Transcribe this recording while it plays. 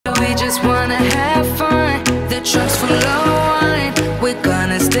we just wanna have fun. The trunk's full of wine. We're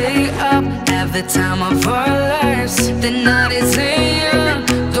gonna stay up, have the time of our lives. The night is young,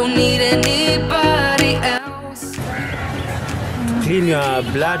 don't need anybody else. Clean your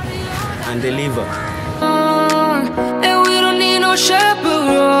blood and the liver. And we don't need no chaperone.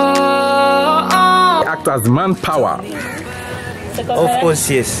 Act as manpower. Of course,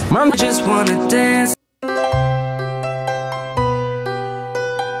 yes. Man, Just wanna dance.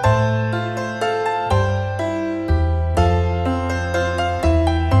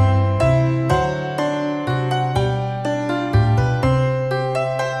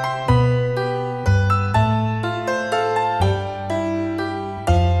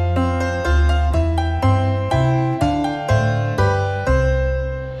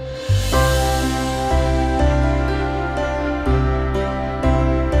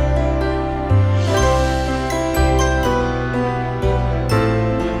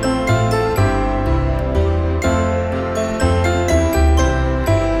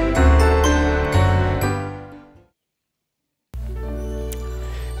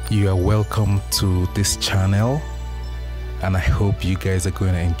 You are welcome to this channel, and I hope you guys are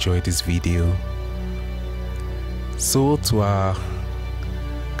going to enjoy this video. So to our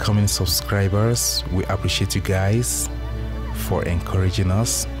coming subscribers, we appreciate you guys for encouraging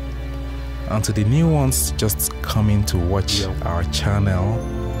us, and to the new ones just coming to watch our channel,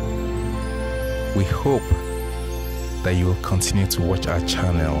 we hope that you will continue to watch our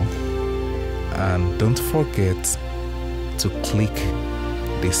channel, and don't forget to click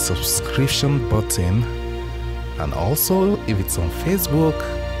the subscription button, and also if it's on Facebook,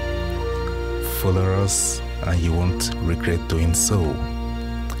 follow us and you won't regret doing so.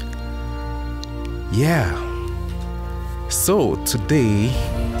 Yeah, so today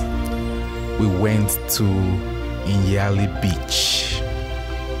we went to Nyali Beach,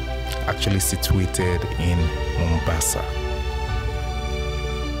 actually situated in Mombasa.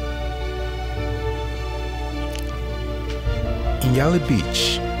 Nyali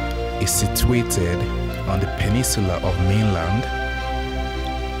Beach is situated on the peninsula of mainland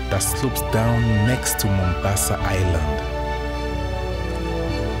that slopes down next to Mombasa Island.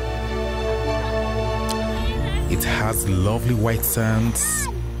 It has lovely white sands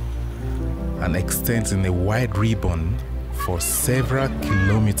and extends in a wide ribbon for several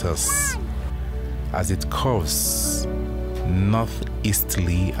kilometers as it curves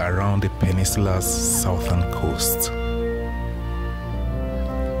northeasterly around the peninsula's southern coast.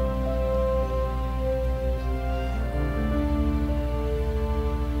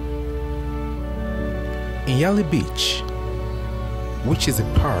 Nyali Beach, which is a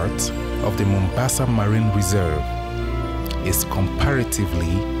part of the Mombasa Marine Reserve, is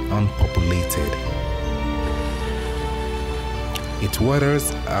comparatively unpopulated. Its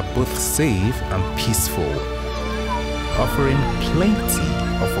waters are both safe and peaceful, offering plenty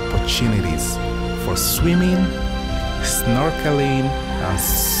of opportunities for swimming, snorkeling, and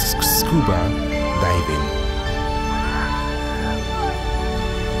scuba diving.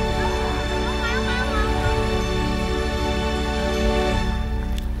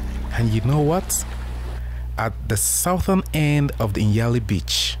 And you know what? At the southern end of the Nyali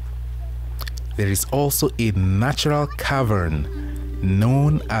Beach, there is also a natural cavern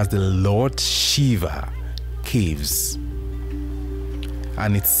known as the Lord Shiva Caves,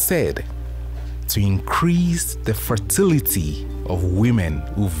 and it's said to increase the fertility of women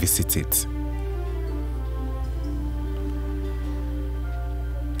who visit it.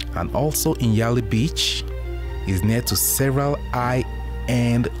 And also Nyali Beach is near to several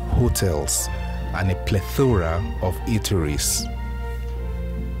high-end hotels and a plethora of eateries.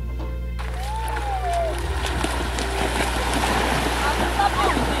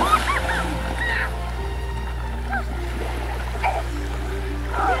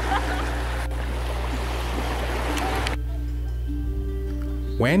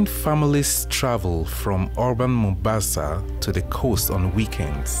 When families travel from urban Mombasa to the coast on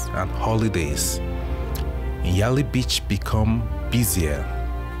weekends and holidays, Nyali Beach become busier.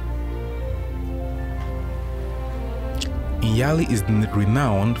 Nyali is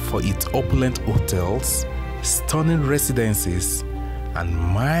renowned for its opulent hotels, stunning residences, and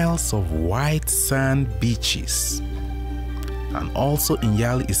miles of white sand beaches. And also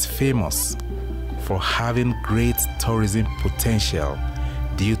Nyali is famous for having great tourism potential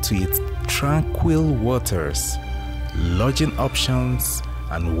due to its tranquil waters, lodging options,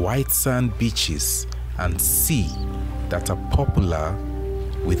 and white sand beaches and sea that are popular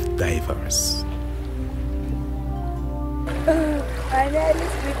with divers.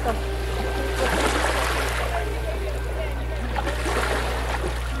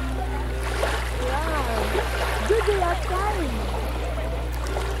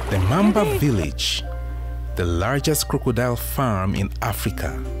 The Mamba Village, the largest crocodile farm in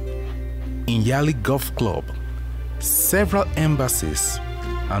Africa, Nyali Golf Club, several embassies,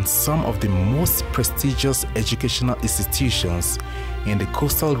 and some of the most prestigious educational institutions in the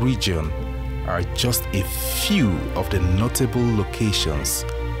coastal region are just a few of the notable locations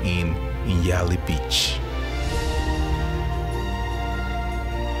in Nyali Beach.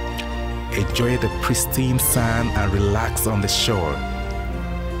 Enjoy the pristine sand and relax on the shore.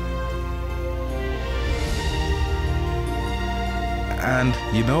 And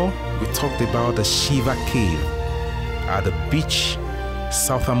you know, we talked about the Shiva Cave at the beach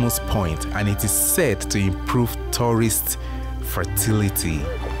southernmost point, and it is said to improve tourist fertility.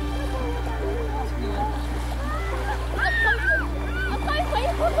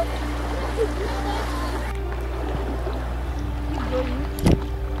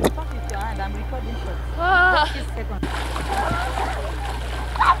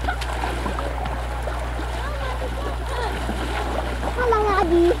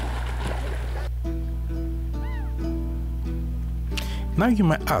 Now you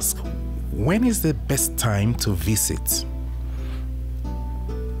might ask, when is the best time to visit?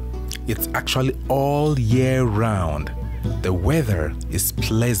 It's actually all year round. The weather is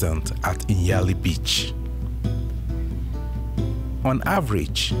pleasant at Nyali Beach. On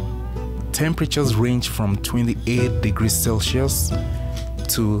average, temperatures range from 28 degrees Celsius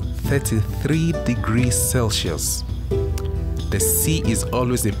to 33 degrees Celsius. The sea is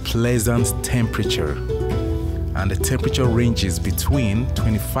always a pleasant temperature, and the temperature ranges between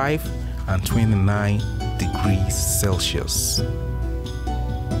 25 and 29 degrees Celsius.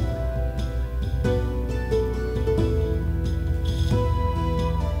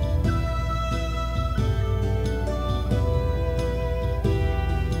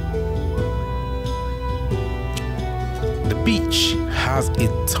 The beach has a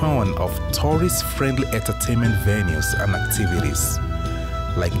ton of tourist-friendly entertainment venues and activities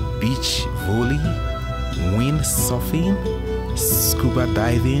like beach volley, windsurfing, scuba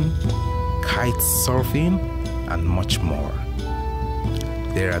diving, kite surfing, and much more.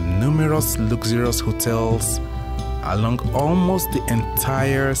 There are numerous luxurious hotels along almost the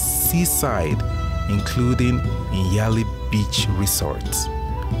entire seaside, including Nyali Beach Resort,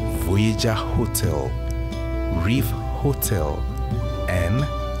 Voyager Hotel, Reef Hotel, and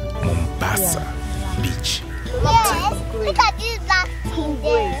Mombasa Beach. Yes, look at this black thing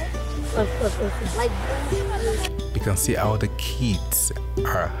there. You can see how the kids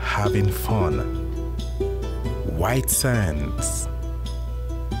are having fun. White sands,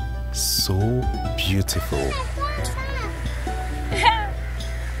 so beautiful.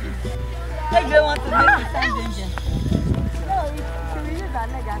 I don't want to make it sand danger.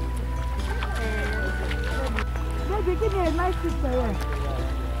 Baby, give me a nice picture here.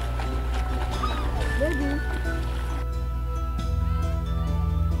 Baby.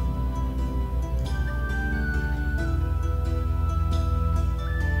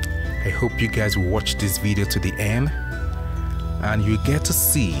 I hope you guys will watch this video to the end and you get to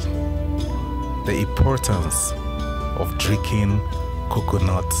see the importance of drinking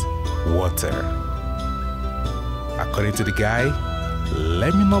coconut water. According to the guy,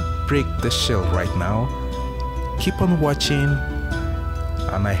 let me not break the shell right now. Keep on watching,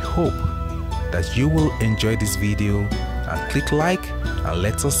 and I hope that you will enjoy this video and click like and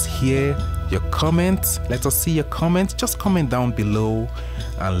let us hear your comments. Let us see your comments. Just comment down below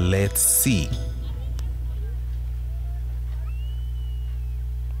and let's see.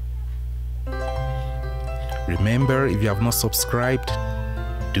 Remember, if you have not subscribed,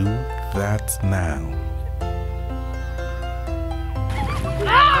 do that now.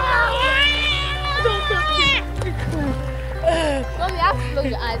 No, you have to close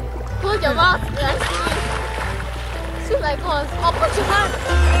your eyes. Close your mouth. Swim like us. Or put your hand.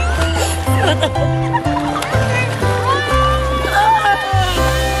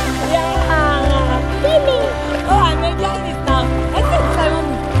 Oh, I'm enjoying it now. I think I want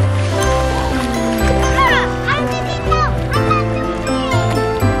to.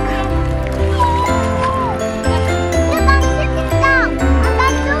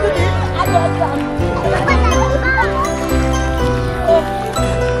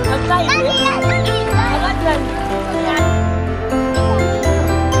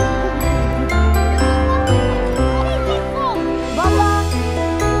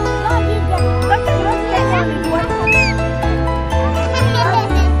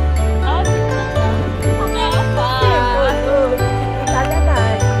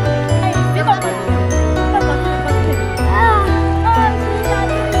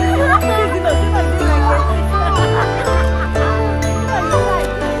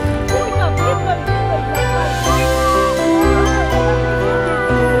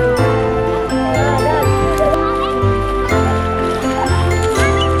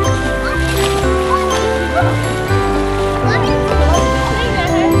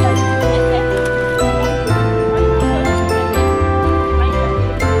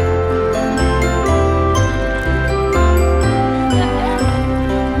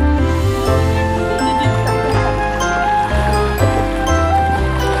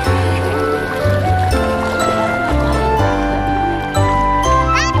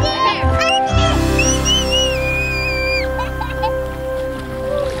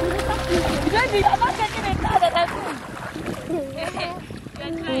 You're not taking it out of that food. You're trying.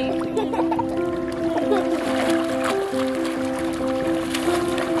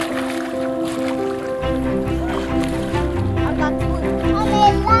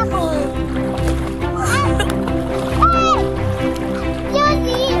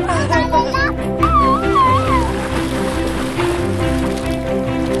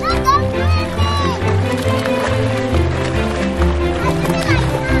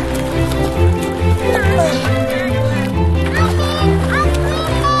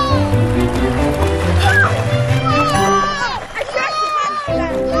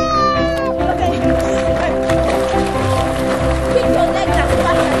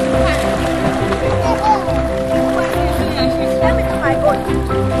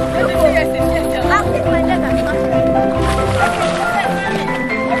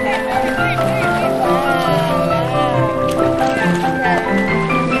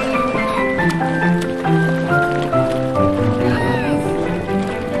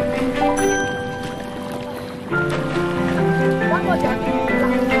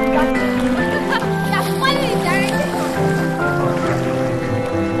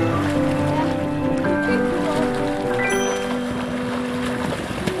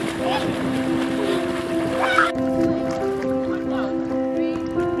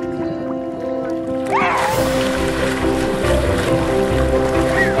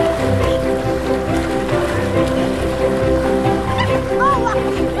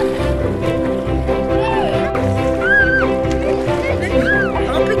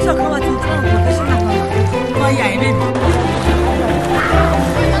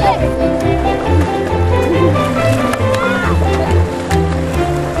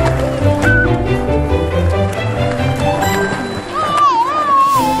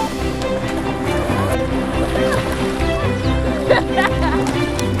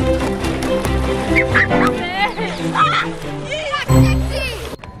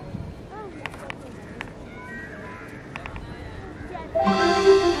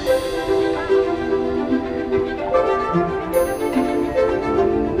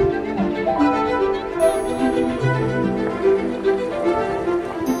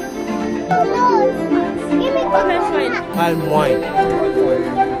 Palm wine.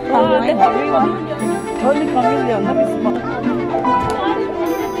 Only chameleon, not small.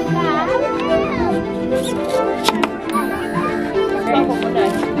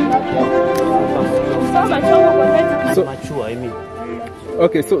 So mature, I mean.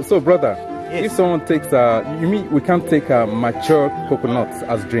 Okay, so brother, yes. If someone takes you mean we can't take a mature coconut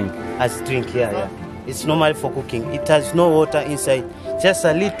as drink? As drink, yeah. It's normal for cooking. It has no water inside, just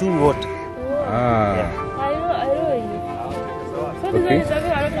a little water. Ah. Yeah. Okay.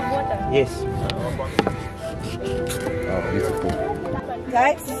 Yes. Oh, beautiful.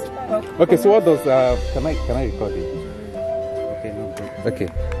 Guys. Okay, so what does can I record it? Okay, no problem. Okay.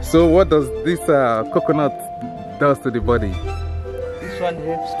 So what does this coconut does to the body? This one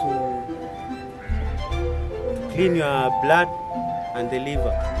helps to clean your blood and the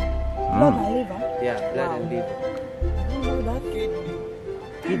liver. Blood and liver? Yeah, blood and liver. That?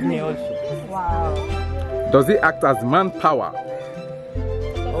 Kidney also. Wow. Does it act as manpower?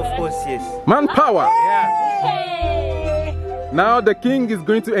 Of course, yes. Manpower! Yeah. Hey. Now the king is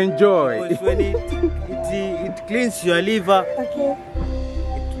going to enjoy. Because when it cleans your liver, Okay.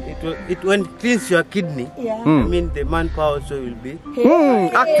 when it cleans your kidney, Yeah. I mean the manpower also will be.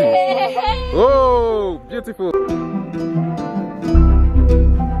 Active. Oh, beautiful.